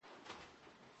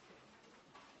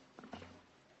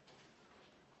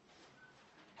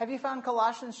Have you found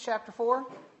Colossians chapter 4?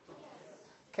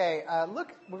 Okay,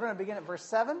 look, we're going to begin at verse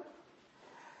 7.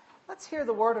 Let's hear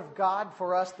the word of God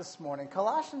for us this morning.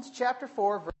 Colossians chapter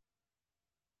 4, verse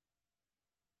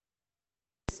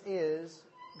 7. This is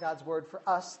God's word for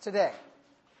us today.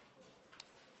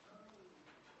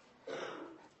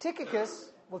 Tychicus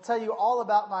will tell you all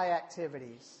about my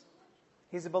activities.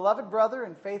 He's a beloved brother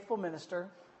and faithful minister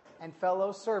and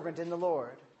fellow servant in the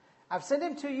Lord. I've sent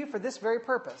him to you for this very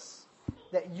purpose,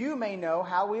 that you may know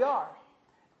how we are,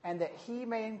 and that he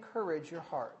may encourage your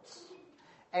hearts.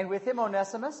 And with him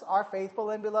Onesimus, our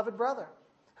faithful and beloved brother,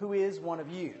 who is one of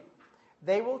you.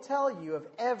 They will tell you of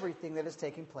everything that is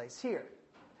taking place here.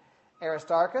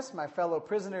 Aristarchus, my fellow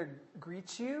prisoner,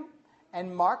 greets you,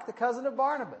 and Mark, the cousin of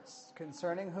Barnabas,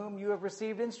 concerning whom you have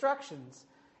received instructions.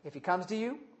 If he comes to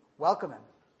you, welcome him.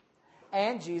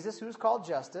 And Jesus, who is called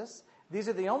Justus. These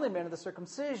are the only men of the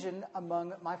circumcision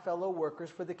among my fellow workers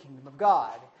for the kingdom of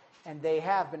God, and they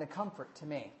have been a comfort to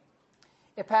me.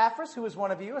 Epaphras, who is one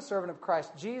of you, a servant of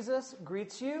Christ Jesus,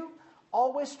 greets you,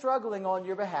 always struggling on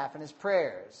your behalf in his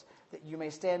prayers, that you may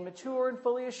stand mature and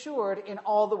fully assured in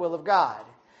all the will of God.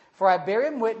 For I bear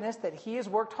him witness that he has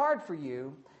worked hard for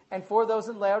you, and for those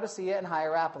in Laodicea and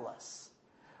Hierapolis.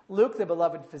 Luke, the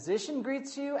beloved physician,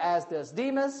 greets you, as does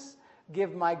Demas.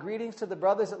 Give my greetings to the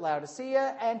brothers at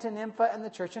Laodicea and to Nympha and the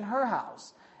church in her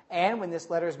house. And when this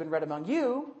letter has been read among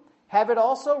you, have it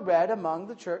also read among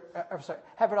the church.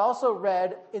 Have it also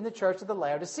read in the church of the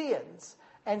Laodiceans,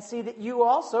 and see that you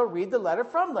also read the letter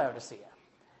from Laodicea.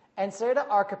 And say to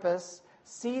Archippus,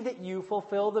 see that you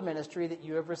fulfill the ministry that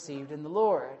you have received in the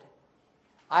Lord.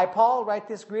 I, Paul, write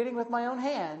this greeting with my own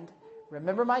hand.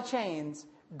 Remember my chains.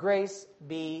 Grace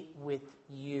be with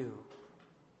you.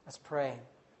 Let's pray.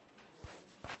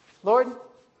 Lord,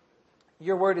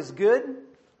 your word is good,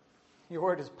 your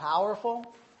word is powerful,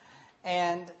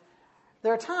 and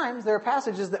there are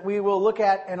passages that we will look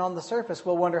at and on the surface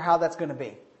we'll wonder how that's going to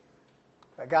be.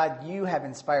 But God, you have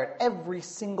inspired every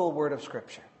single word of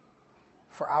Scripture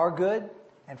for our good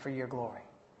and for your glory.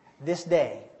 This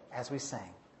day, as we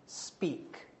sang,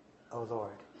 speak, O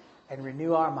Lord, and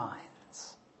renew our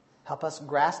minds. Help us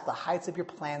grasp the heights of your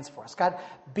plans for us. God,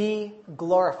 be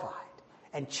glorified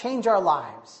and change our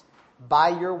lives by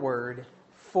your word,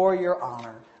 for your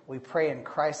honor. We pray in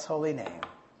Christ's holy name.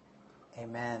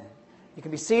 Amen. You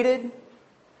can be seated.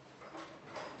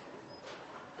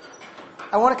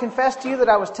 I want to confess to you that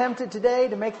I was tempted today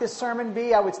to make this sermon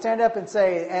be, I would stand up and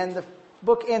say, and the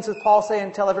book ends with Paul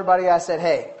saying, tell everybody I said,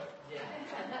 hey.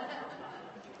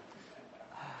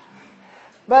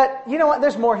 But you know what?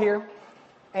 There's more here.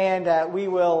 And we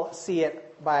will see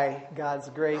it by God's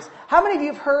grace. How many of you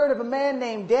have heard of a man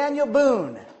named Daniel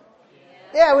Boone?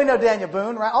 Yeah, we know Daniel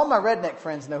Boone, right? All my redneck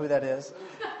friends know who that is.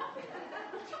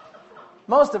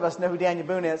 Most of us know who Daniel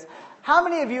Boone is. How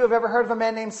many of you have ever heard of a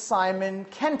man named Simon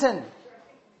Kenton?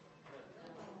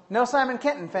 No Simon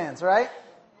Kenton fans, right?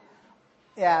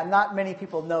 Yeah, not many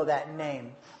people know that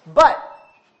name. But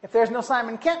if there's no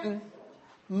Simon Kenton,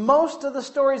 most of the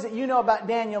stories that you know about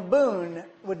Daniel Boone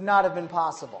would not have been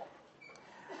possible.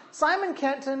 Simon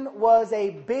Kenton was a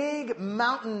big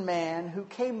mountain man who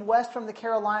came west from the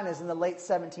Carolinas in the late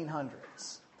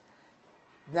 1700s.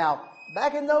 Now,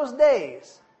 back in those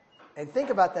days, and think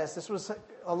about this was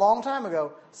a long time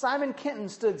ago, Simon Kenton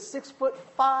stood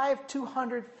 6'5",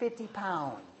 250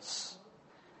 pounds.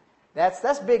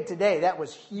 That's big today. That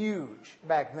was huge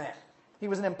back then. He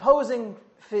was an imposing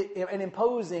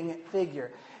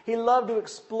figure. He loved to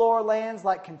explore lands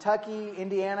like Kentucky,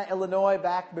 Indiana, Illinois,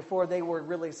 back before they were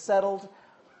really settled.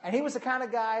 And he was the kind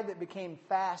of guy that became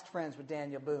fast friends with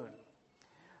Daniel Boone.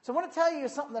 So I want to tell you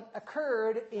something that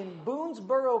occurred in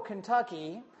Boonesboro,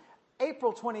 Kentucky,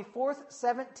 April 24th,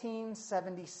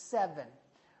 1777.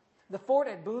 The fort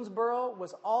at Boonesboro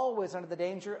was always under the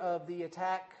danger of the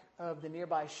attack of the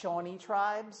nearby Shawnee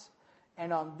tribes.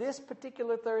 And on this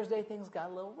particular Thursday, things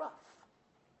got a little rough.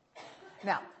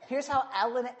 Now, here's how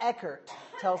Alan Eckert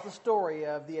tells the story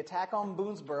of the attack on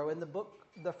Boonesboro in the book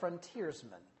The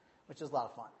Frontiersman, which is a lot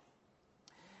of fun.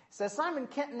 It says, Simon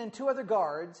Kenton and two other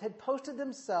guards had posted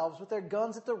themselves with their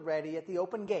guns at the ready at the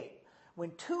open gate when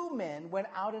two men went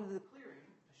out into the clearing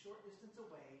a short distance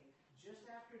away just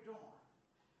after dawn.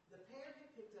 The pair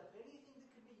had picked up anything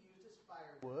that could be used as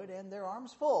firewood, and their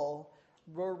arms full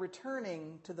were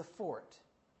returning to the fort.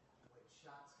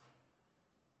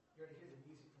 You already hear the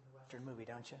music from the Western movie,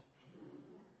 don't you?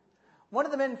 One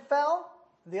of the men fell,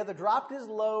 the other dropped his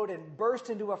load and burst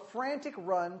into a frantic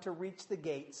run to reach the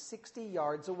gate 60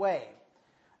 yards away.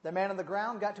 The man on the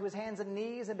ground got to his hands and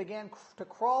knees and began to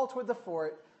crawl toward the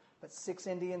fort, but 6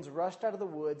 Indians rushed out of the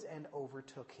woods and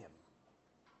overtook him.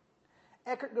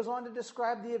 Eckert goes on to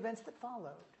describe the events that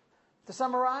followed. To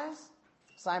summarize,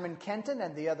 Simon Kenton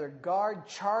and the other guard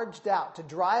charged out to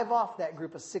drive off that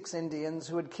group of 6 Indians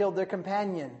who had killed their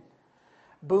companion.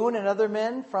 Boone and other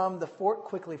men from the fort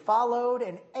quickly followed,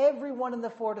 and everyone in the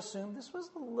fort assumed this was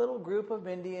a little group of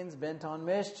Indians bent on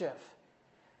mischief.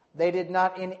 They did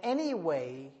not in any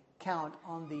way count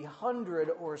on the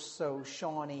 100 or so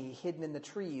Shawnee hidden in the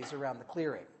trees around the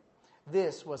clearing.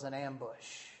 This was an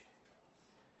ambush.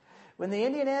 When the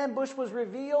Indian ambush was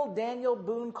revealed, Daniel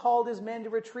Boone called his men to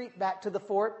retreat back to the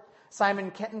fort.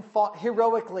 Simon Kenton fought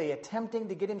heroically, attempting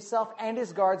to get himself and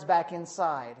his guards back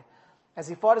inside. As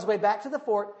he fought his way back to the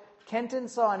fort, Kenton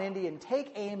saw an Indian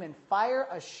take aim and fire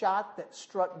a shot that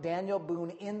struck Daniel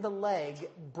Boone in the leg,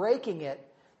 breaking it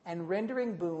and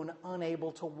rendering Boone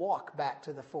unable to walk back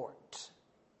to the fort.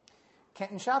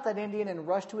 Kenton shot that Indian and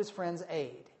rushed to his friend's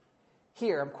aid.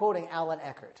 Here, I'm quoting Alan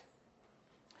Eckert.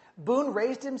 Boone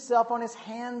raised himself on his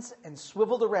hands and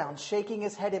swiveled around, shaking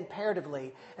his head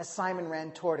imperatively as Simon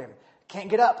ran toward him. "Can't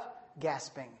get up,"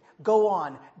 gasping. "Go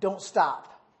on, don't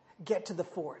stop. Get to the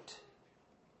fort."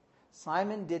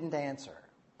 Simon didn't answer.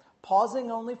 Pausing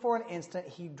only for an instant,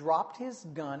 he dropped his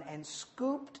gun and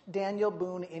scooped Daniel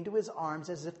Boone into his arms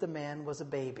as if the man was a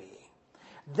baby.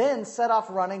 Then set off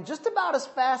running just about as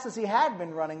fast as he had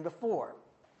been running before.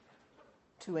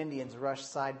 2 Indians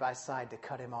rushed side by side to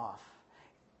cut him off.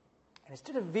 And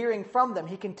instead of veering from them,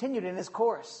 he continued in his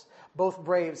course. Both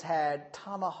braves had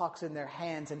tomahawks in their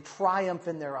hands and triumph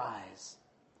in their eyes.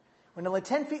 When only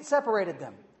 10 feet separated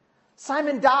them,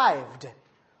 Simon dived,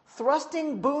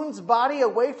 thrusting Boone's body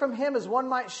away from him as one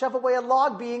might shove away a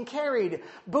log being carried.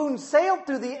 Boone sailed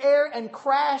through the air and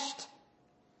crashed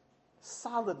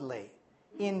solidly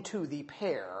into the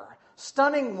pair,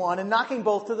 stunning one and knocking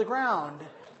both to the ground.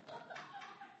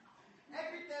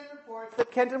 Eckert then reports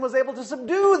that Kenton was able to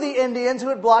subdue the Indians who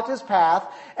had blocked his path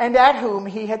and at whom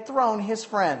he had thrown his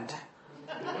friend.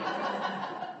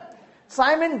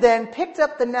 Simon then picked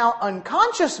up the now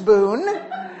unconscious Boone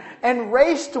and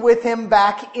raced with him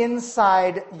back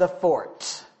inside the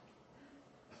fort.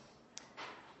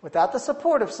 Without the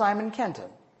support of Simon Kenton,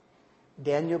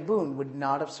 Daniel Boone would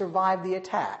not have survived the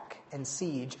attack and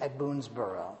siege at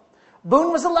Boonesboro.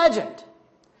 Boone was a legend,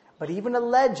 but even a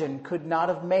legend could not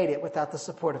have made it without the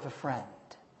support of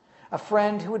a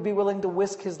friend who would be willing to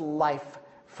risk his life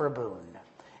for Boone.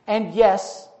 And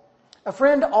yes, a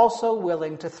friend also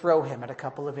willing to throw him at a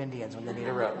couple of Indians when the need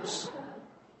arose.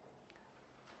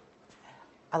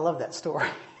 I love that story.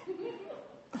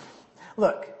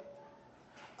 Look,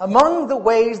 among the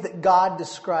ways that God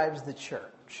describes the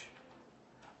church,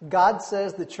 God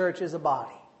says the church is a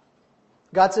body.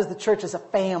 God says the church is a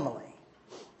family.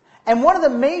 And one of the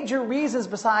major reasons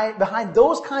behind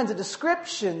those kinds of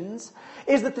descriptions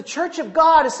is that the church of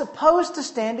God is supposed to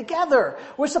stand together.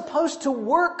 We're supposed to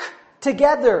work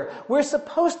together. We're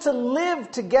supposed to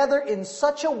live together in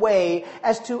such a way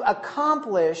as to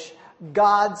accomplish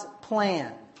God's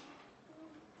plan.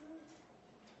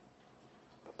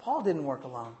 But Paul didn't work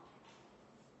alone.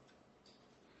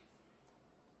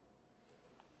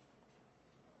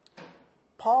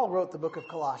 Paul wrote the book of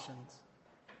Colossians.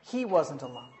 He wasn't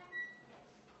alone.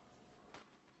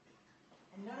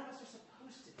 And none of us are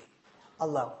supposed to be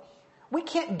alone. We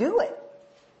can't do it.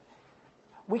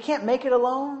 We can't make it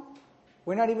alone.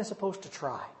 We're not even supposed to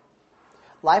try.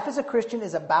 Life as a Christian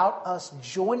is about us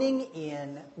joining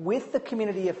in with the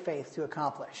community of faith to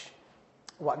accomplish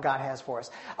what God has for us.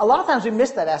 A lot of times we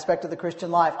miss that aspect of the Christian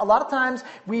life. A lot of times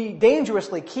we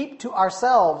dangerously keep to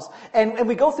ourselves and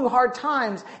we go through hard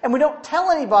times and we don't tell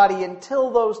anybody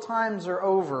until those times are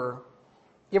over.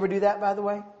 You ever do that, by the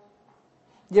way?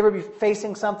 You ever be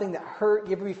facing something that hurt?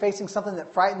 You ever be facing something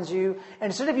that frightens you?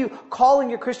 And instead of you calling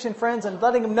your Christian friends and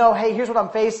letting them know, hey, here's what I'm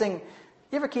facing,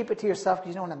 you ever keep it to yourself because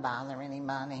you don't want to bother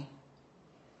anybody?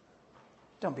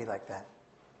 Don't be like that.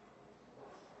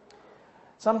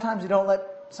 Sometimes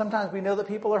we know that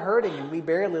people are hurting and we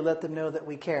barely let them know that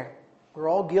we care. We're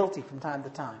all guilty from time to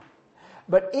time.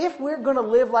 But if we're going to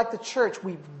live like the church,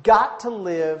 we've got to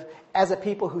live as a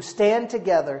people who stand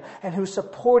together and who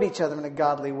support each other in a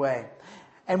godly way.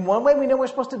 And one way we know we're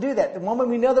supposed to do that, and one way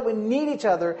we know that we need each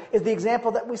other, is the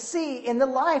example that we see in the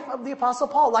life of the Apostle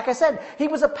Paul. Like I said, he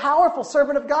was a powerful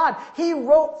servant of God. He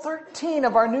wrote 13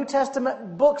 of our New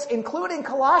Testament books, including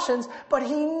Colossians, but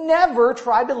he never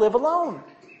tried to live alone.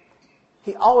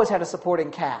 He always had a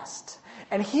supporting cast.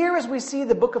 And here, as we see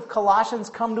the book of Colossians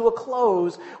come to a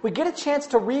close, we get a chance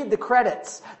to read the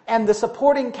credits, and the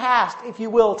supporting cast, if you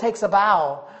will, takes a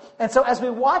bow. And so as we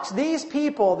watch these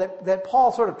people that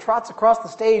Paul sort of trots across the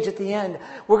stage at the end,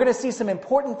 we're going to see some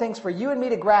important things for you and me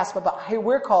to grasp about how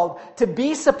we're called to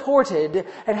be supported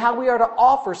and how we are to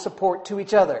offer support to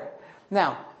each other.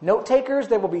 Now, note takers,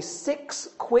 there will be 6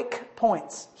 quick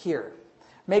points here.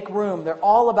 Make room. They're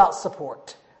all about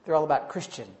support. They're all about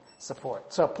Christian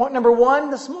support. So point number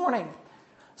 1 this morning,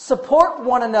 support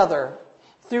one another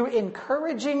through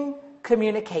encouraging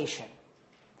communication.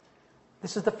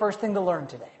 This is the first thing to learn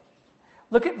today.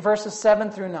 Look at verses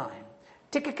 7 through 9.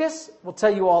 Tychicus will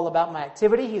tell you all about my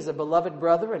activity. He's a beloved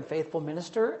brother and faithful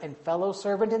minister and fellow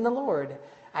servant in the Lord.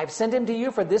 I've sent him to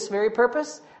you for this very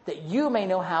purpose, that you may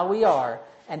know how we are,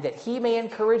 and that he may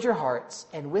encourage your hearts,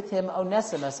 and with him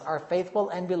Onesimus, our faithful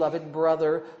and beloved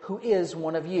brother, who is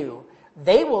one of you.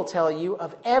 They will tell you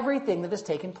of everything that has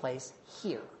taken place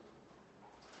here.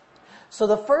 So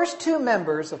the first 2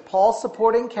 members of Paul's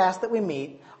supporting cast that we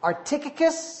meet are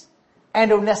Tychicus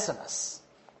and Onesimus.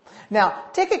 Now,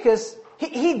 Tychicus,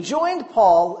 he joined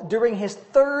Paul during his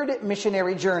 3rd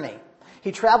missionary journey.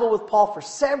 He traveled with Paul for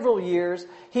several years.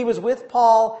 He was with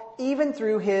Paul even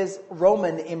through his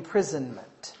Roman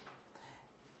imprisonment.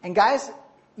 And guys,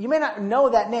 you may not know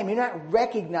that name, you may not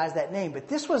recognize that name, but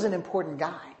this was an important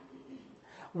guy.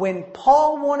 When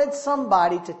Paul wanted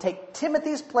somebody to take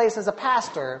Timothy's place as a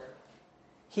pastor,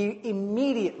 he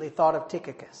immediately thought of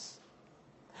Tychicus.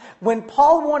 When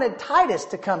Paul wanted Titus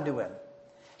to come to him,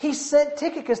 he sent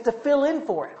Tychicus to fill in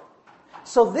for him.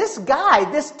 So this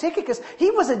guy, this Tychicus,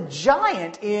 he was a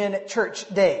giant in church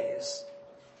days.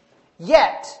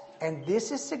 Yet, and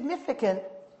this is significant,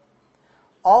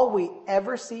 all we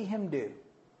ever see him do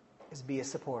is be a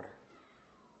supporter.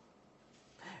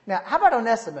 Now, how about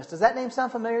Onesimus? Does that name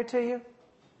sound familiar to you?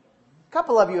 A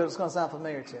couple of you it's going to sound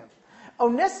familiar to.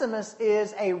 Onesimus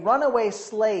is a runaway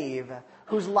slave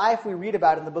whose life we read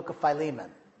about in the book of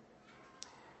Philemon.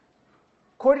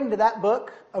 According to that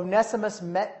book, Onesimus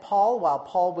met Paul while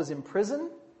Paul was in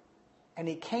prison, and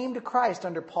he came to Christ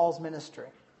under Paul's ministry.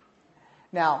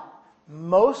 Now,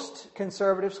 most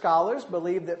conservative scholars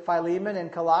believe that Philemon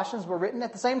and Colossians were written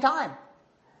at the same time.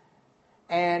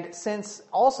 And since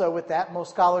also with that, most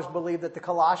scholars believe that the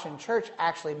Colossian church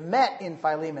actually met in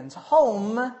Philemon's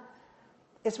home,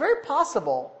 it's very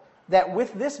possible that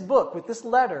with this book, with this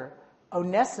letter,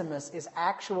 Onesimus is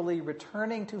actually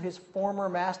returning to his former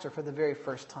master for the very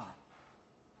first time.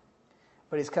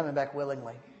 But he's coming back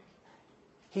willingly.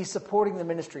 He's supporting the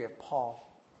ministry of Paul.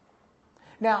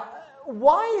 Now,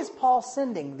 why is Paul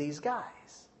sending these guys?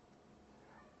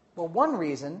 Well, one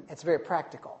reason, it's very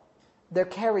practical. They're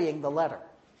carrying the letter.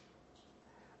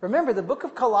 Remember, the book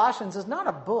of Colossians is not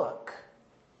a book.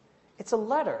 It's a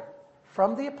letter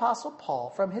from the Apostle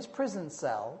Paul, from his prison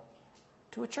cell,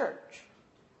 to a church.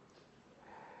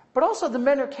 But also the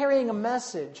men are carrying a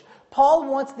message. Paul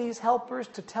wants these helpers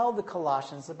to tell the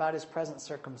Colossians about his present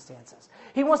circumstances.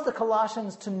 He wants the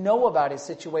Colossians to know about his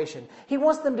situation. He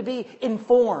wants them to be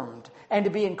informed and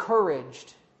to be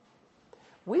encouraged.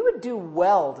 We would do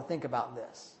well to think about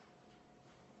this.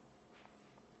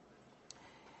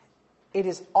 It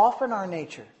is often our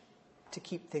nature to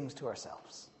keep things to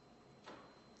ourselves.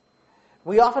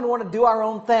 We often want to do our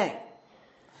own thing.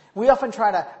 We often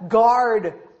try to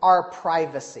guard our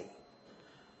privacy.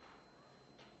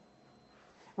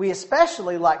 We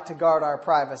especially like to guard our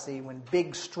privacy when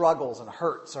big struggles and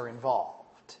hurts are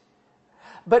involved.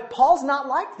 But Paul's not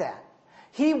like that.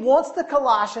 He wants the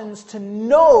Colossians to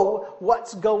know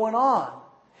what's going on.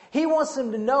 He wants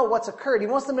them to know what's occurred. He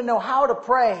wants them to know how to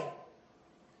pray.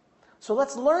 So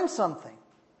let's learn something.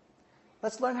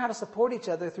 Let's learn how to support each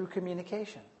other through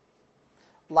communication.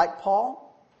 Like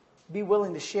Paul, be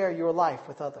willing to share your life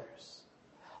with others.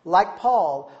 Like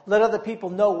Paul, let other people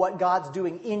know what God's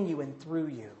doing in you and through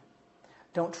you.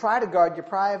 Don't try to guard your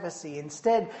privacy.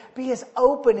 Instead, be as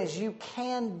open as you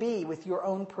can be with your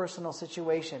own personal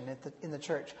situation in the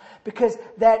church, because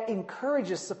that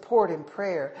encourages support in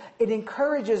prayer. It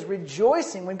encourages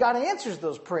rejoicing when God answers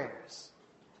those prayers.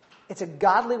 It's a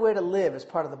godly way to live as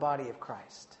part of the body of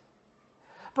Christ.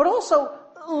 But also,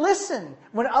 listen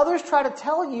when others try to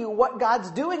tell you what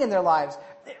God's doing in their lives.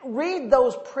 Read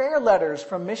those prayer letters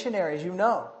from missionaries you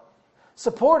know.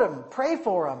 Support them, pray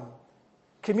for them,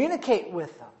 communicate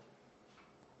with them.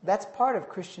 That's part of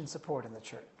Christian support in the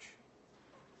church.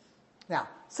 Now,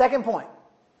 second point.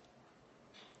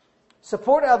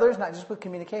 Support others, not just with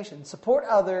communication. Support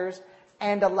others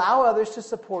and allow others to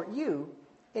support you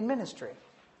in ministry.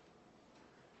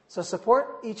 So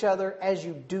support each other as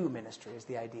you do ministry is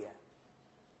the idea.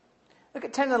 Look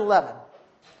at 10 and 11.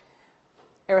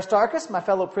 Aristarchus, my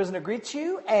fellow prisoner, greets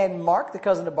you, and Mark, the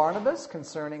cousin of Barnabas,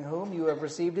 concerning whom you have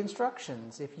received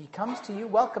instructions. If he comes to you,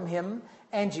 welcome him,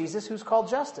 and Jesus, who's called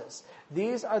Justus.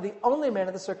 These are the only men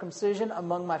of the circumcision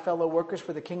among my fellow workers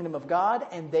for the kingdom of God,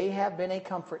 and they have been a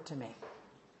comfort to me.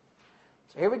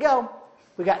 So here we go.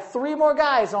 We got 3 more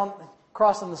guys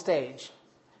crossing the stage.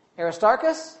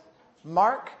 Aristarchus,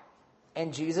 Mark,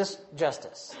 and Jesus,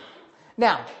 Justus.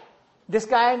 Now, this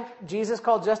guy, Jesus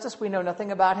called Justus, we know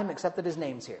nothing about him except that his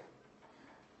name's here.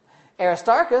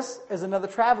 Aristarchus is another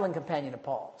traveling companion of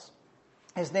Paul's.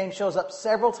 His name shows up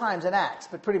several times in Acts,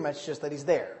 but pretty much just that he's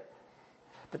there.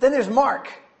 But then there's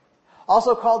Mark,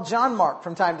 also called John Mark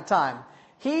from time to time.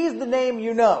 He's the name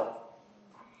you know.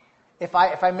 If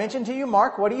I mention to you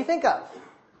Mark, what do you think of?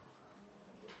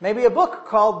 Maybe a book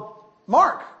called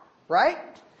Mark, right?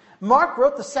 Mark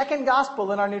wrote the 2nd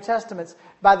gospel in our New Testaments.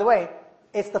 By the way,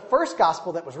 it's the 1st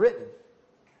gospel that was written.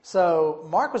 So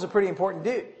Mark was a pretty important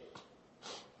dude.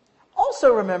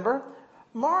 Also remember,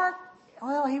 Mark,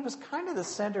 well, he was kind of the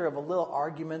center of a little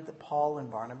argument that Paul and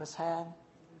Barnabas had.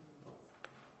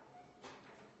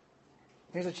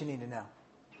 Here's what you need to know.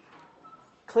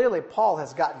 Clearly, Paul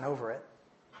has gotten over it.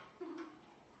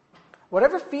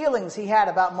 Whatever feelings he had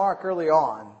about Mark early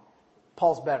on,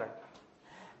 Paul's better.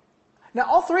 Now,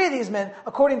 all 3 of these men,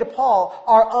 according to Paul,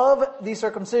 are of the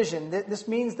circumcision. This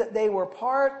means that they were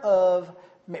part of,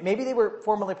 maybe they were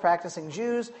formerly practicing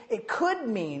Jews. It could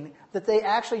mean that they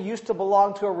actually used to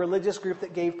belong to a religious group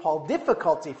that gave Paul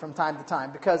difficulty from time to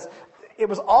time, because it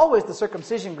was always the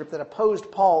circumcision group that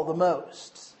opposed Paul the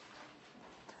most.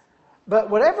 But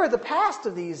whatever the past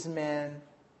of these men,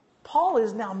 Paul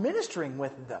is now ministering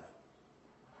with them.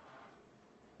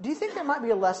 Do you think there might be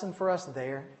a lesson for us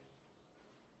there?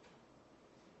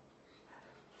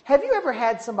 Have you ever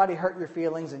had somebody hurt your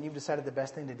feelings and you've decided the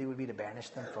best thing to do would be to banish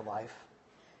them for life?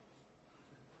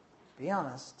 Be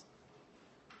honest.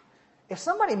 If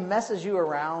somebody messes you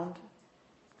around,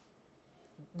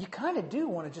 you kind of do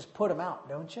want to just put them out,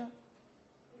 don't you?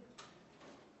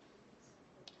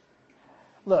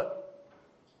 Look,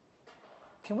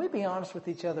 can we be honest with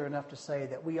each other enough to say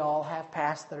that we all have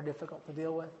pasts that are difficult to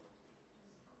deal with?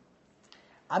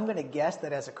 I'm going to guess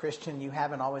that as a Christian, you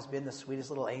haven't always been the sweetest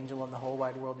little angel in the whole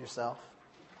wide world yourself.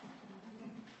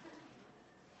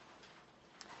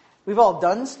 We've all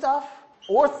done stuff,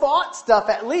 or thought stuff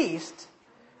at least,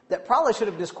 that probably should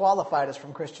have disqualified us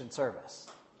from Christian service.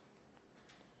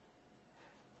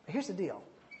 But here's the deal.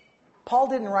 Paul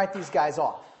didn't write these guys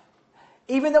off.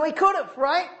 Even though he could have,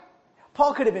 right?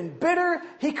 Paul could have been bitter.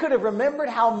 He could have remembered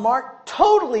how Mark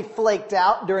totally flaked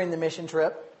out during the mission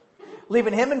trip,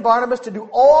 leaving him and Barnabas to do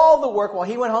all the work while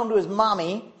he went home to his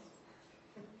mommy,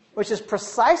 which is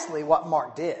precisely what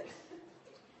Mark did.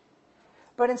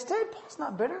 But instead, Paul's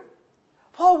not bitter.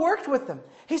 Paul worked with them.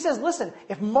 He says, listen,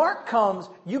 if Mark comes,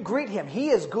 you greet him. He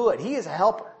is good. He is a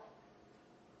helper.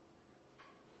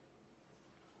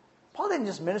 Paul didn't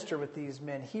just minister with these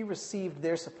men. He received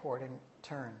their support in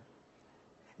turn.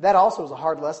 That also was a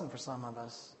hard lesson for some of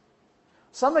us.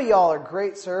 Some of y'all are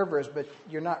great servers, but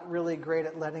you're not really great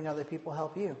at letting other people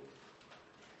help you.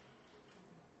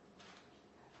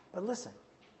 But listen,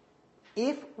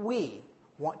 if we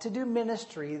want to do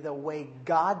ministry the way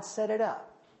God set it up,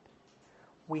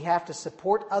 we have to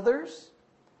support others,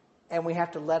 and we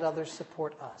have to let others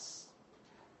support us.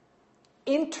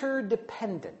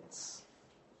 Interdependence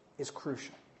is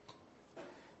crucial.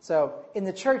 So, in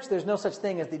the church, there's no such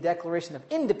thing as the declaration of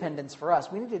independence for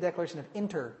us. We need a declaration of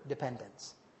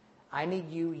interdependence. I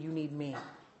need you, you need me.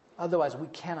 Otherwise, we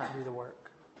cannot do the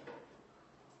work.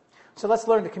 So let's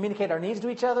learn to communicate our needs to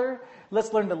each other.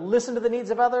 Let's learn to listen to the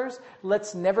needs of others.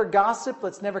 Let's never gossip.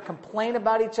 Let's never complain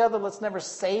about each other. Let's never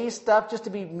say stuff just to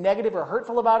be negative or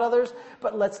hurtful about others.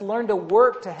 But let's learn to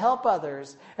work to help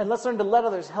others. And let's learn to let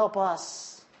others help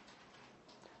us.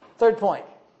 3rd point.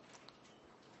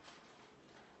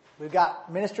 We've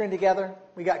got ministering together.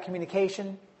 We've got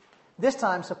communication. This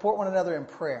time, support one another in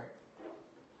prayer.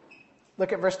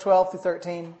 Look at verse 12 through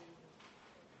 13.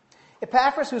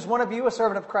 Epaphras, who's one of you, a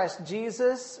servant of Christ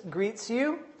Jesus, greets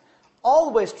you,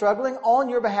 always struggling on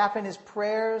your behalf in his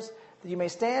prayers, that you may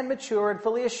stand mature and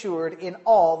fully assured in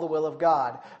all the will of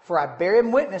God. For I bear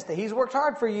him witness that he's worked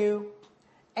hard for you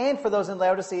and for those in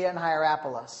Laodicea and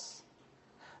Hierapolis.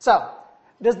 So,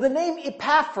 does the name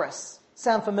Epaphras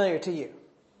sound familiar to you?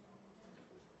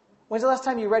 When's the last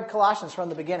time you read Colossians from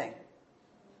the beginning?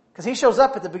 Because he shows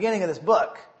up at the beginning of this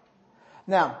book.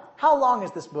 Now, how long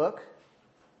is this book?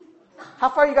 How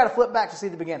far you got to flip back to see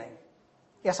the beginning?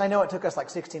 Yes, I know it took us like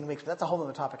 16 weeks, but that's a whole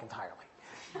other topic entirely.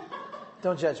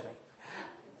 Don't judge me.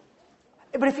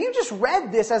 But if you just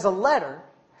read this as a letter,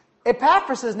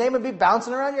 Epaphras' name would be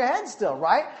bouncing around your head still,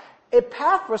 right?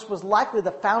 Epaphras was likely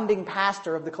the founding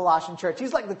pastor of the Colossian church.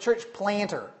 He's like the church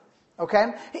planter,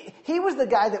 okay? He was the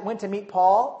guy that went to meet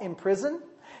Paul in prison.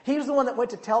 He was the one that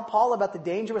went to tell Paul about the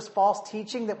dangerous false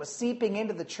teaching that was seeping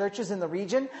into the churches in the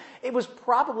region. It was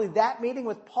probably that meeting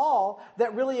with Paul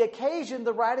that really occasioned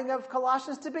the writing of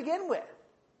Colossians to begin with.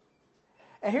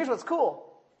 And here's what's cool.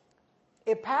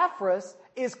 Epaphras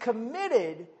is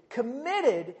committed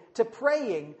to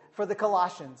praying for the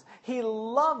Colossians. He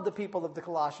loved the people of the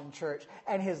Colossian church,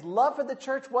 and his love for the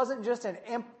church wasn't just an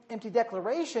empty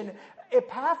declaration.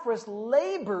 Epaphras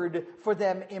labored for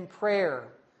them in prayer.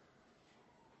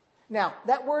 Now,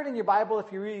 that word in your Bible,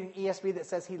 if you're reading ESV that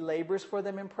says he labors for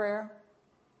them in prayer,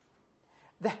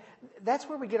 that's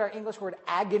where we get our English word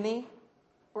agony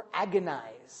or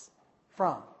agonize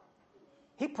from.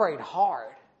 He prayed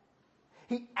hard.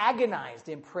 He agonized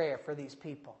in prayer for these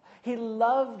people. He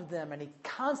loved them, and he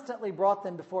constantly brought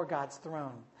them before God's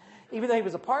throne. Even though he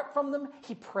was apart from them,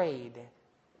 he prayed.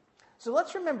 So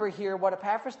let's remember here what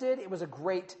Epaphras did. It was a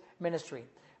great ministry.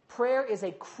 Prayer is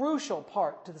a crucial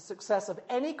part to the success of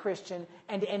any Christian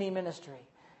and any ministry.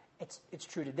 It's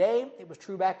true today. It was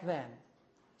true back then.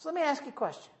 So let me ask you a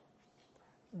question.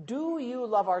 Do you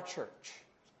love our church?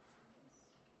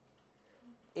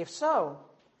 If so,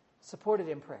 support it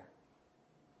in prayer.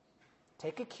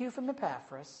 Take a cue from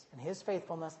Epaphras and his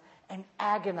faithfulness and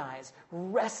agonize,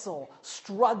 wrestle,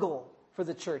 struggle for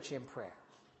the church in prayer.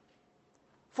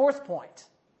 Fourth point.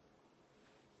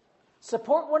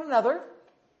 Support one another.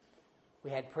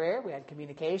 We had prayer, we had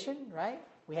communication, right?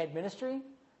 We had ministry.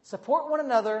 Support one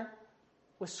another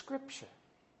with Scripture.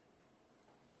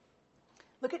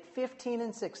 Look at 15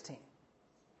 and 16.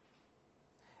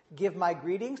 Give my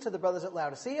greetings to the brothers at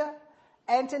Laodicea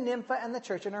and to Nympha and the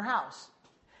church in her house.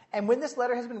 And when this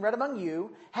letter has been read among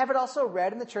you, have it also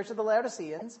read in the church of the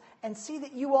Laodiceans, and see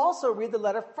that you also read the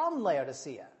letter from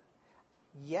Laodicea.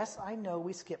 Yes, I know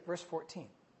we skipped verse 14.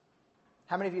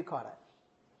 How many of you caught it?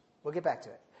 We'll get back to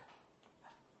it.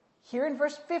 Here in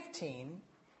verse 15,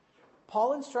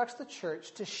 Paul instructs the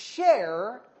church to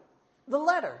share the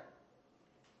letter.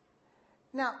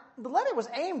 Now, the letter was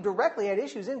aimed directly at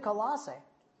issues in Colossae,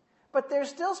 but they're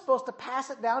still supposed to pass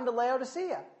it down to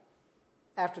Laodicea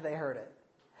after they heard it.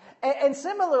 And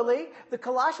similarly, the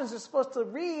Colossians are supposed to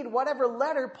read whatever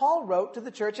letter Paul wrote to the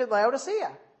church at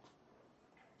Laodicea.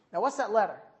 Now, what's that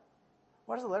letter?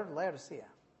 What is the letter to Laodicea?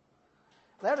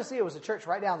 Laodicea was a church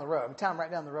right down the road, a town right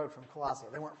down the road from Colossae.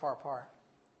 They weren't far apart.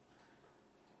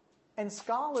 And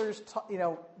scholars,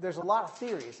 there's a lot of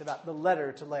theories about the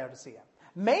letter to Laodicea.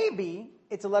 Maybe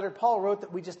it's a letter Paul wrote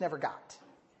that we just never got.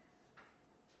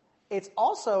 It's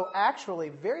also actually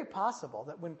very possible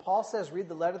that when Paul says read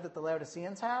the letter that the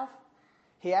Laodiceans have,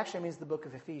 he actually means the book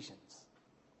of Ephesians.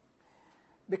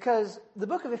 Because the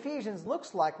book of Ephesians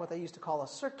looks like what they used to call a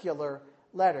circular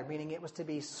letter, meaning it was to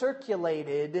be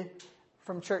circulated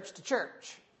from church to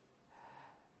church.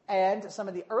 And some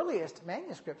of the earliest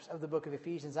manuscripts of the book of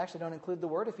Ephesians actually don't include the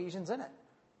word Ephesians in it.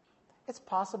 It's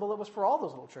possible it was for all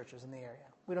those little churches in the area.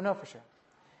 We don't know for sure.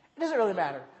 It doesn't really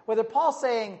matter. Whether Paul's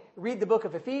saying, read the book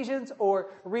of Ephesians or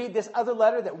read this other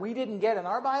letter that we didn't get in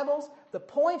our Bibles, the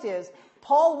point is,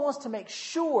 Paul wants to make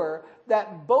sure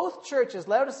that both churches,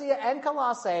 Laodicea and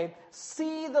Colossae,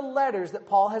 see the letters that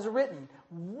Paul has written.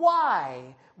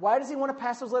 Why? Why does he want to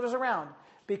pass those letters around?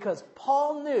 Because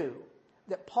Paul knew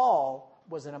that Paul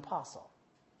was an apostle.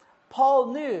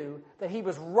 Paul knew that he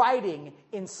was writing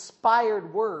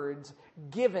inspired words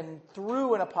given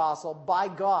through an apostle by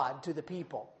God to the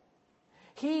people.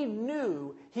 He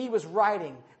knew he was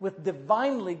writing with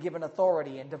divinely given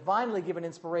authority and divinely given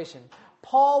inspiration.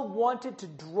 Paul wanted to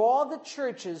draw the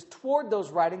churches toward those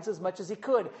writings as much as he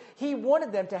could. He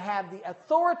wanted them to have the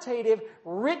authoritative,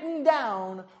 written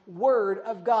down Word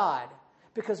of God.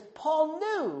 Because Paul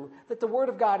knew that the Word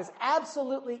of God is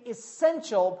absolutely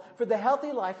essential for the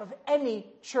healthy life of any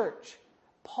church.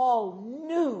 Paul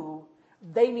knew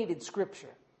they needed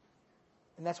Scripture.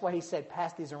 And that's why he said,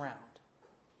 pass these around.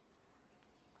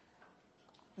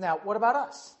 Now, what about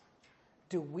us?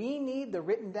 Do we need the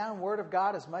written down Word of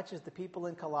God as much as the people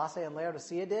in Colossae and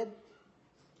Laodicea did?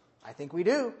 I think we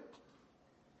do.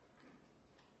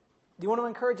 Do you want to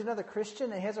encourage another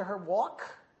Christian in his or her walk?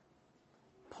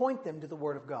 Point them to the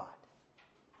Word of God.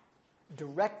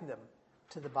 Direct them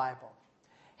to the Bible.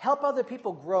 Help other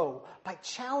people grow by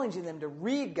challenging them to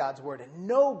read God's Word and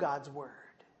know God's Word.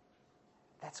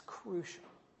 That's crucial.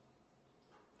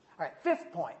 All right,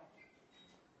 fifth point.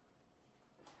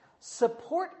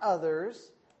 Support others,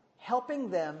 helping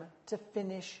them to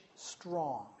finish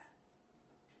strong.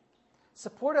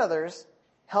 Support others,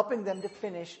 helping them to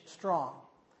finish strong.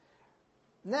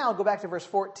 Now go back to verse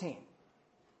 14.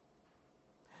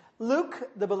 Luke,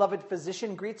 the beloved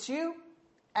physician, greets you,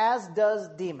 as does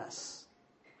Demas.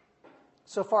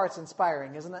 So far it's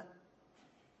inspiring, isn't it?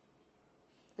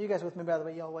 Are you guys with me, by the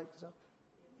way? You all awake? So?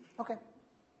 Okay.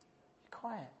 You're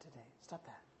quiet today. Stop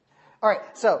that. All right,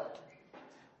 so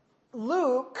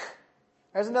Luke,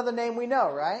 there's another name we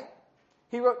know, right?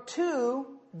 He wrote 2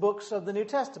 books of the New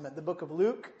Testament, the book of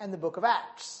Luke and the book of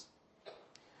Acts.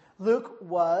 Luke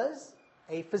was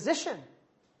a physician,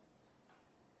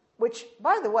 which,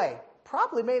 by the way,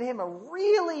 probably made him a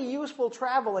really useful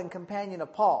traveling companion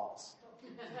of Paul's.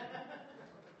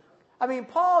 I mean,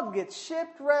 Paul gets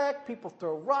shipwrecked, people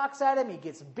throw rocks at him, he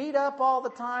gets beat up all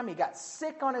the time, he got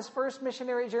sick on his first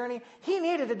missionary journey. He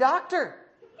needed a doctor.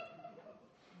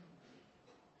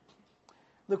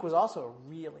 Luke was also a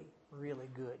really, really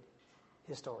good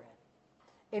historian.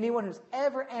 Anyone who's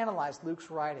ever analyzed Luke's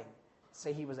writing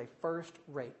say he was a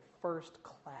first-rate,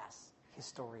 first-class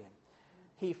historian.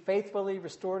 He faithfully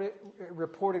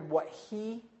reported what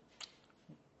he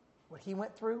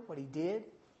went through, what he did.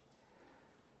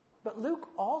 But Luke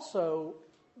also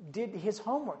did his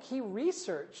homework. He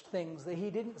researched things that he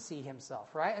didn't see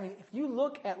himself, right? I mean, if you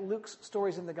look at Luke's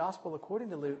stories in the gospel according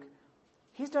to Luke,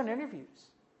 he's done interviews.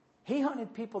 He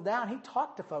hunted people down. He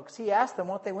talked to folks. He asked them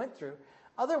what they went through.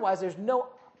 Otherwise, there's no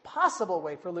possible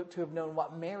way for Luke to have known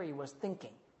what Mary was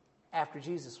thinking after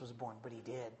Jesus was born, but he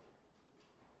did.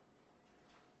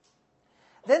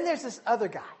 Then there's this other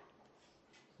guy,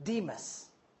 Demas.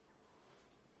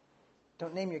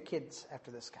 Don't name your kids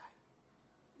after this guy.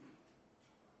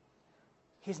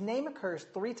 His name occurs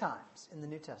 3 times in the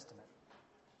New Testament.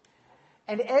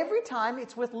 And every time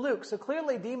it's with Luke. So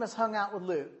clearly Demas hung out with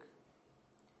Luke.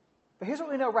 But here's what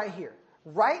we know right here.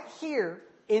 Right here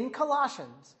in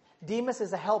Colossians, Demas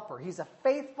is a helper. He's a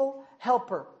faithful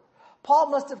helper. Paul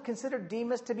must have considered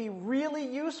Demas to be really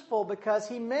useful because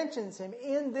he mentions him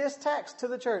in this text to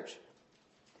the church.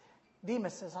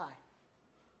 Demas says hi.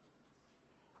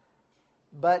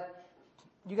 But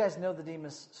you guys know the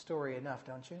Demas story enough,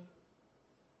 don't you?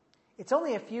 It's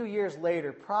only a few years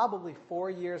later, probably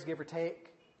 4 years, give or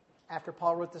take, after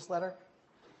Paul wrote this letter.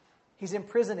 He's in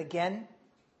prison again,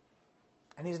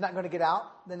 and he's not going to get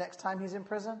out the next time he's in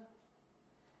prison.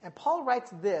 And Paul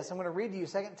writes this. I'm going to read to you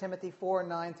 2 Timothy 4,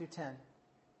 9 through 10.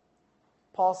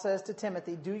 Paul says to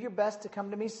Timothy, "Do your best to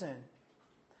come to me soon.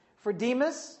 For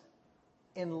Demas,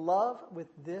 in love with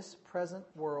this present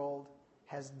world,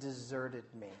 has deserted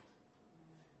me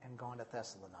and gone to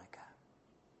Thessalonica."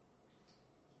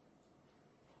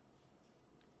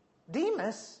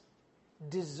 Demas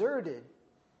deserted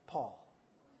Paul.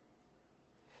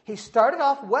 He started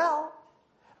off well,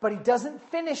 but he doesn't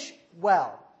finish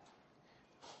well.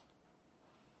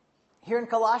 Here in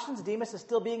Colossians, Demas is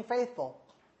still being faithful,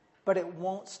 but it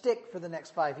won't stick for the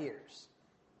next 5 years.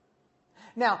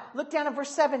 Now, look down at verse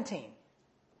 17.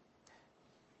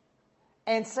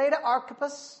 "And say to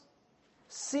Archippus,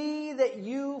 see that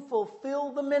you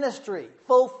fulfill the ministry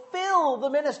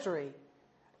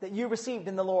that you received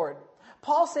in the Lord."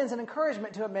 Paul sends an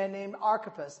encouragement to a man named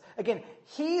Archippus. Again,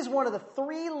 he's one of the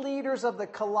 3 leaders of the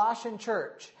Colossian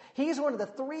church. He's one of the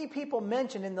 3 people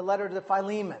mentioned in the letter to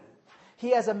Philemon. He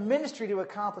has a ministry to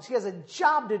accomplish. He has a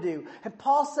job to do. And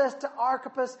Paul says to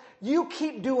Archippus, you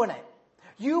keep doing it.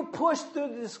 You push through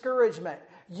the discouragement.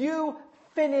 You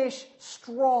finish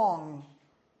strong.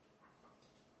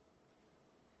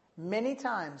 Many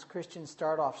times Christians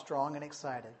start off strong and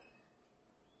excited.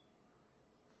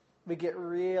 We get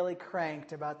really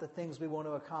cranked about the things we want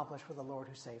to accomplish for the Lord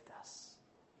who saved us.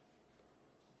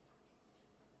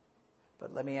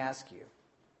 But let me ask you,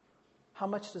 how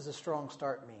much does a strong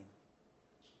start mean?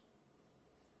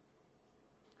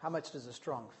 How much does a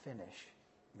strong finish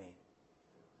mean?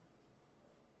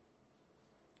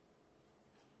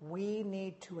 We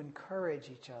need to encourage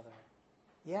each other.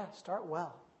 Yeah, start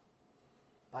well.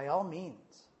 By all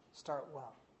means, start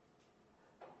well.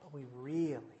 But we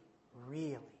really,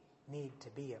 really need to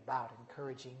be about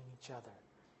encouraging each other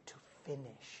to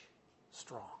finish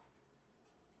strong.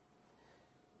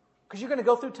 Because you're going to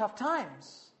go through tough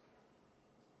times.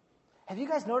 Have you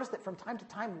guys noticed that from time to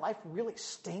time life really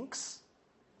stinks?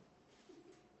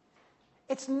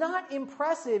 It's not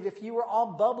impressive if you were all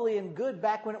bubbly and good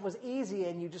back when it was easy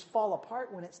and you just fall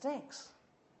apart when it stinks.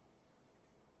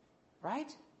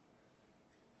 Right?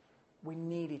 We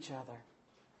need each other.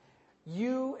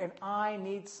 You and I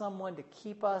need someone to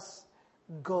keep us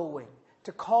going,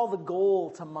 to call the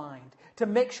goal to mind, to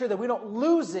make sure that we don't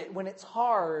lose it when it's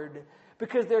hard,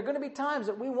 because there are going to be times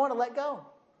that we want to let go.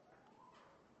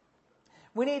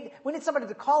 We need somebody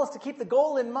to call us to keep the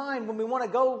goal in mind when we want to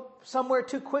go somewhere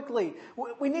too quickly.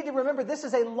 We need to remember this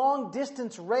is a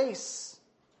long-distance race.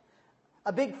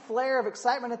 A big flare of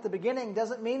excitement at the beginning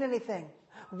doesn't mean anything.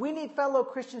 We need fellow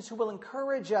Christians who will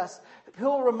encourage us, who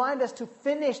will remind us to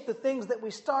finish the things that we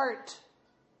start.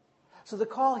 So the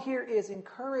call here is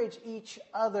encourage each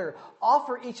other,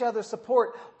 offer each other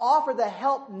support, offer the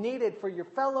help needed for your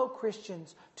fellow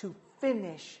Christians to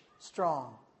finish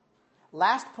strong.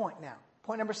 Last point now.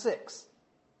 Point number 6.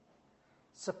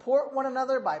 Support one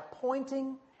another by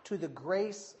pointing to the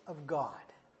grace of God.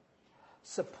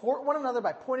 Support one another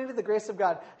by pointing to the grace of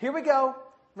God. Here we go.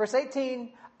 Verse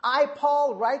 18. I,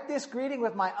 Paul, write this greeting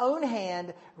with my own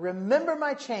hand. Remember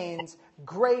my chains.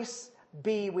 Grace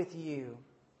be with you.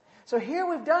 So here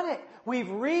we've done it. We've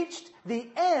reached the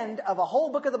end of a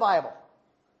whole book of the Bible.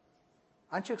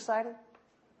 Aren't you excited?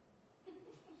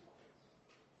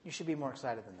 You should be more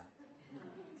excited than that.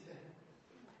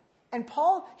 And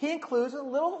Paul, he includes a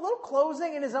little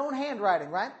closing in his own handwriting,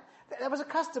 right? That was a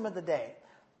custom of the day.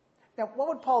 Now, what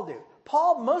would Paul do?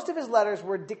 Paul, most of his letters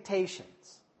were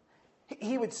dictations.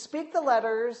 He would speak the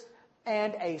letters,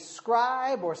 and a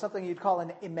scribe, or something you'd call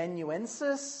an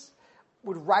amanuensis,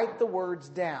 would write the words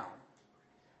down.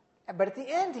 But at the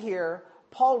end here,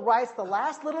 Paul writes the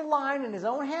last little line in his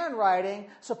own handwriting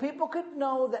so people could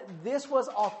know that this was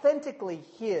authentically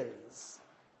his.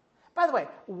 By the way,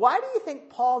 why do you think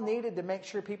Paul needed to make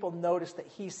sure people noticed that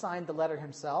he signed the letter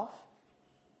himself?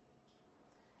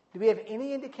 Do we have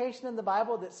any indication in the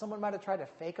Bible that someone might have tried to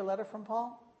fake a letter from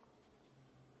Paul?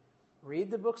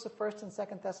 Read the books of 1st and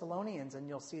 2nd Thessalonians, and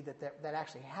you'll see that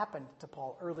actually happened to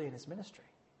Paul early in his ministry.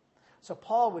 So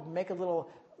Paul would make a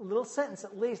little sentence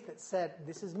at least that said,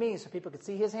 this is me, so people could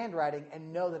see his handwriting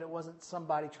and know that it wasn't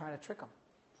somebody trying to trick him.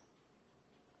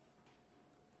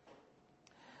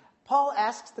 Paul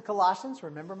asks the Colossians,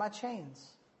 remember my chains.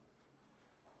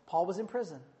 Paul was in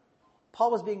prison.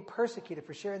 Paul was being persecuted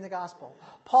for sharing the gospel.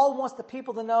 Paul wants the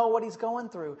people to know what he's going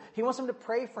through. He wants them to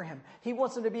pray for him. He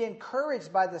wants them to be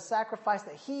encouraged by the sacrifice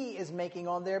that he is making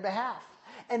on their behalf.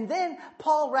 And then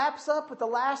Paul wraps up with the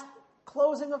last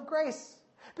closing of grace.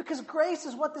 Because grace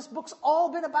is what this book's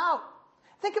all been about.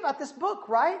 Think about this book,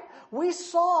 right? We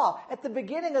saw at the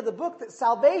beginning of the book that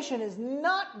salvation is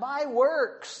not by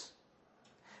works.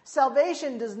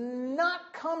 Salvation does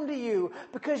not come to you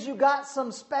because you got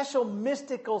some special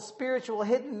mystical, spiritual,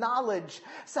 hidden knowledge.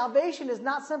 Salvation is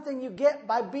not something you get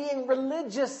by being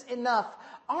religious enough.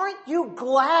 Aren't you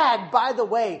glad, by the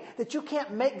way, that you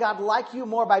can't make God like you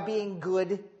more by being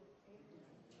good?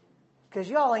 Because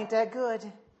y'all ain't that good.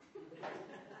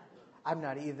 I'm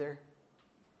not either.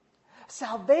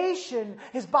 Salvation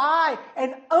is by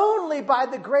and only by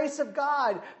the grace of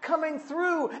God, coming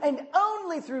through and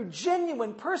only through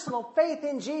genuine personal faith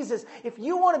in Jesus. If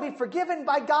you want to be forgiven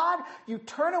by God, you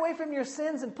turn away from your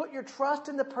sins and put your trust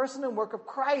in the person and work of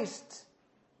Christ.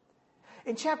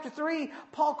 In chapter 3,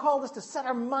 Paul called us to set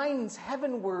our minds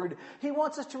heavenward. He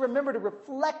wants us to remember to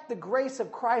reflect the grace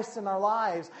of Christ in our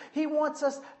lives. He wants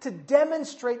us to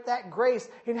demonstrate that grace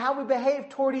in how we behave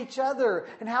toward each other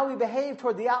and how we behave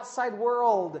toward the outside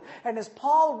world. And as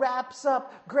Paul wraps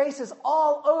up, grace is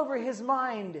all over his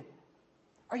mind.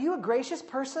 Are you a gracious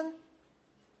person?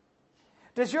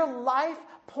 Does your life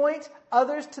point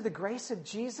others to the grace of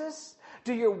Jesus?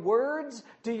 Do your words,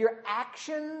 do your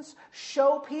actions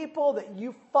show people that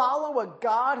you follow a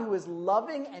God who is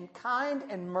loving and kind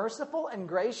and merciful and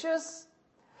gracious?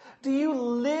 Do you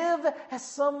live as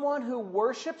someone who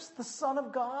worships the Son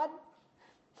of God?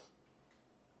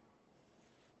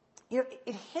 You know,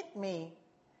 it hit me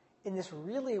in this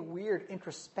really weird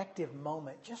introspective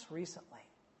moment just recently.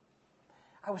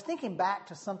 I was thinking back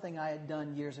to something I had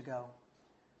done years ago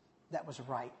that was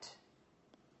right.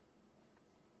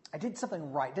 I did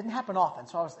something right. It didn't happen often,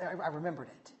 so I remembered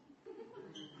it.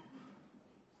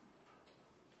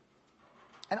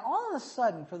 And all of a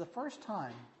sudden, for the first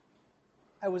time,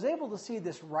 I was able to see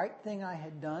this right thing I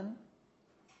had done.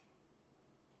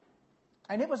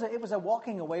 And it was a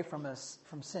walking away from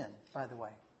sin, by the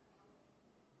way.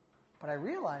 But I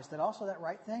realized that also that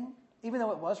right thing, even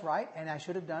though it was right and I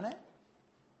should have done it,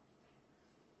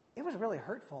 it was really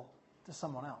hurtful to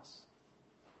someone else.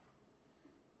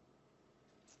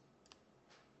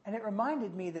 And it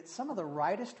reminded me that some of the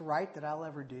rightest right that I'll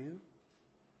ever do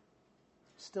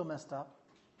is still messed up.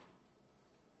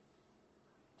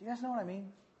 Do you guys know what I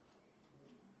mean?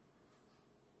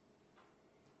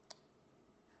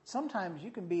 Sometimes you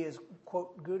can be as,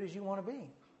 quote, good as you want to be.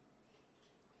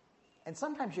 And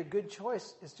sometimes your good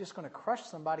choice is just going to crush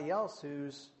somebody else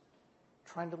who's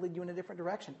trying to lead you in a different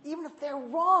direction, even if they're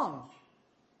wrong.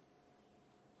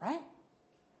 Right?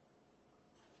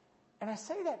 And I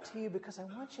say that to you because I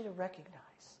want you to recognize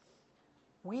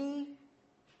we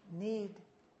need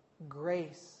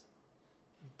grace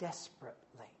desperately.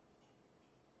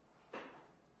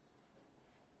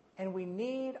 And we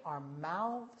need our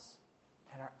mouths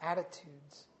and our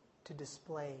attitudes to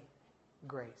display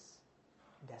grace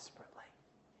desperately.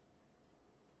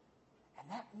 And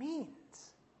that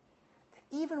means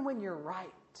that even when you're right,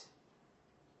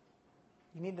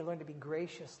 you need to learn to be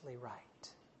graciously right.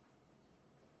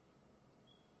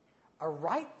 A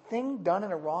right thing done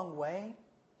in a wrong way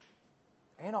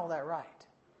ain't all that right.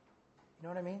 You know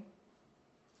what I mean?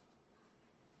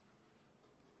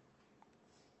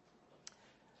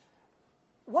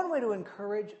 One way to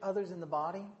encourage others in the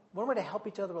body, one way to help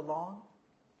each other along,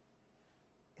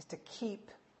 is to keep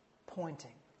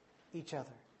pointing each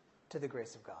other to the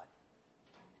grace of God.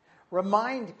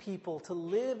 Remind people to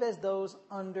live as those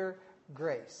under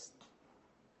grace.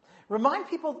 Remind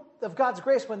people of God's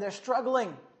grace when they're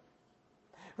struggling.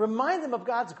 Remind them of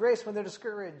God's grace when they're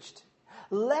discouraged.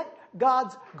 Let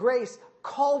God's grace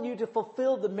call you to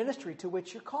fulfill the ministry to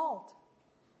which you're called.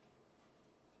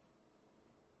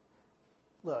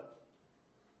 Look,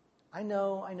 I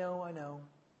know.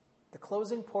 The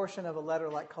closing portion of a letter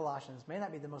like Colossians may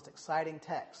not be the most exciting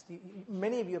text.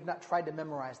 Many of you have not tried to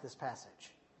memorize this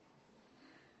passage.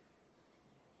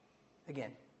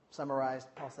 Again,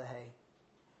 summarized, Paul said, hey.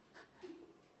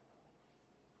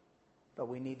 But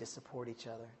we need to support each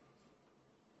other.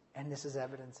 And this is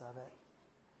evidence of it.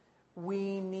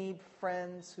 We need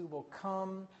friends who will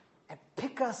come and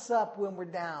pick us up when we're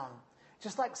down.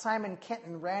 Just like Simon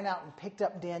Kenton ran out and picked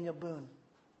up Daniel Boone.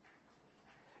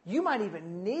 You might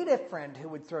even need a friend who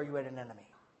would throw you at an enemy,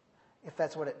 if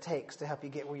that's what it takes to help you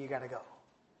get where you got to go.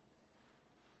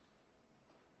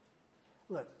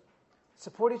 Look,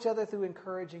 support each other through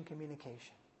encouraging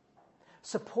communication.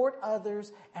 Support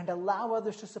others and allow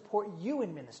others to support you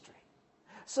in ministry.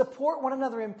 Support one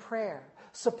another in prayer.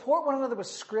 Support one another with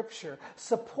Scripture.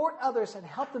 Support others and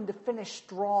help them to finish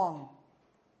strong.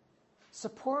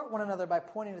 Support one another by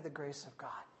pointing to the grace of God.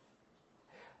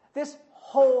 This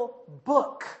whole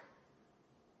book,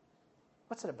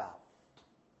 what's it about?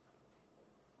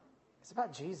 It's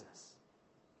about Jesus.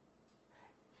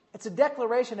 It's a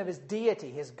declaration of His deity,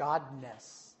 His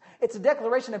godness. It's a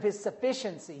declaration of His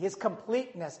sufficiency, His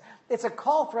completeness. It's a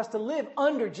call for us to live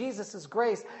under Jesus'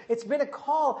 grace. It's been a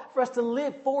call for us to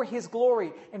live for His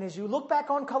glory. And as you look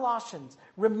back on Colossians,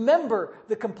 remember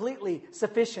the completely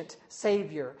sufficient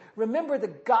Savior. Remember the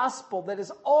gospel that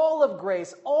is all of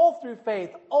grace, all through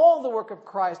faith, all the work of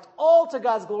Christ, all to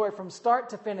God's glory from start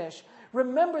to finish.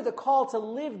 Remember the call to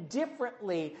live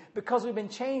differently because we've been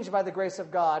changed by the grace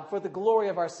of God for the glory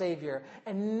of our Savior.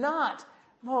 And not,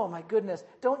 oh my goodness,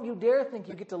 don't you dare think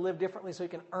you get to live differently so you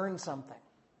can earn something.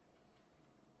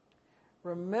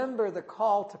 Remember the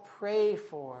call to pray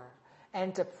for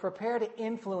and to prepare to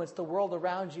influence the world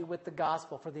around you with the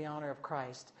gospel for the honor of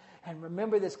Christ. And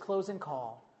remember this closing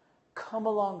call. Come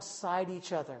alongside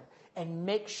each other and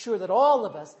make sure that all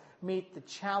of us meet the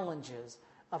challenges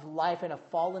of life in a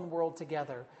fallen world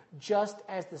together, just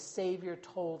as the Savior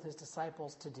told His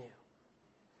disciples to do.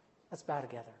 Let's bow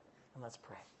together and let's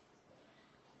pray.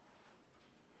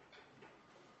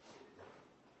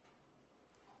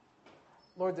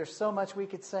 Lord, there's so much we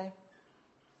could say.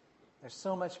 There's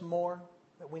so much more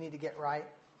that we need to get right.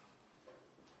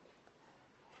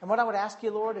 And what I would ask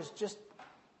you, Lord, is just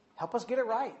help us get it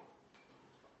right.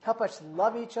 Help us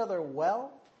love each other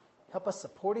well. Help us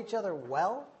support each other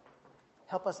well.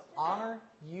 Help us honor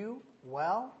you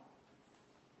well.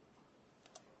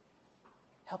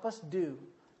 Help us do,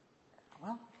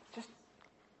 well, just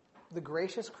the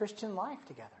gracious Christian life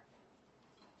together.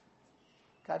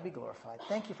 God be glorified.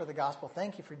 Thank you for the gospel.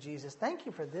 Thank you for Jesus. Thank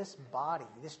you for this body,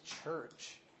 this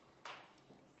church.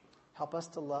 Help us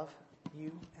to love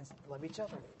you and love each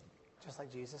other, just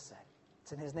like Jesus said.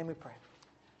 It's in His name we pray.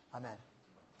 Amen.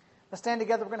 Let's stand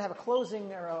together. We're going to have a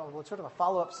closing, or sort of a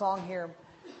follow-up song here.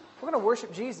 We're going to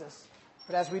worship Jesus.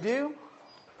 But as we do,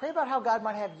 pray about how God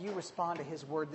might have you respond to His word.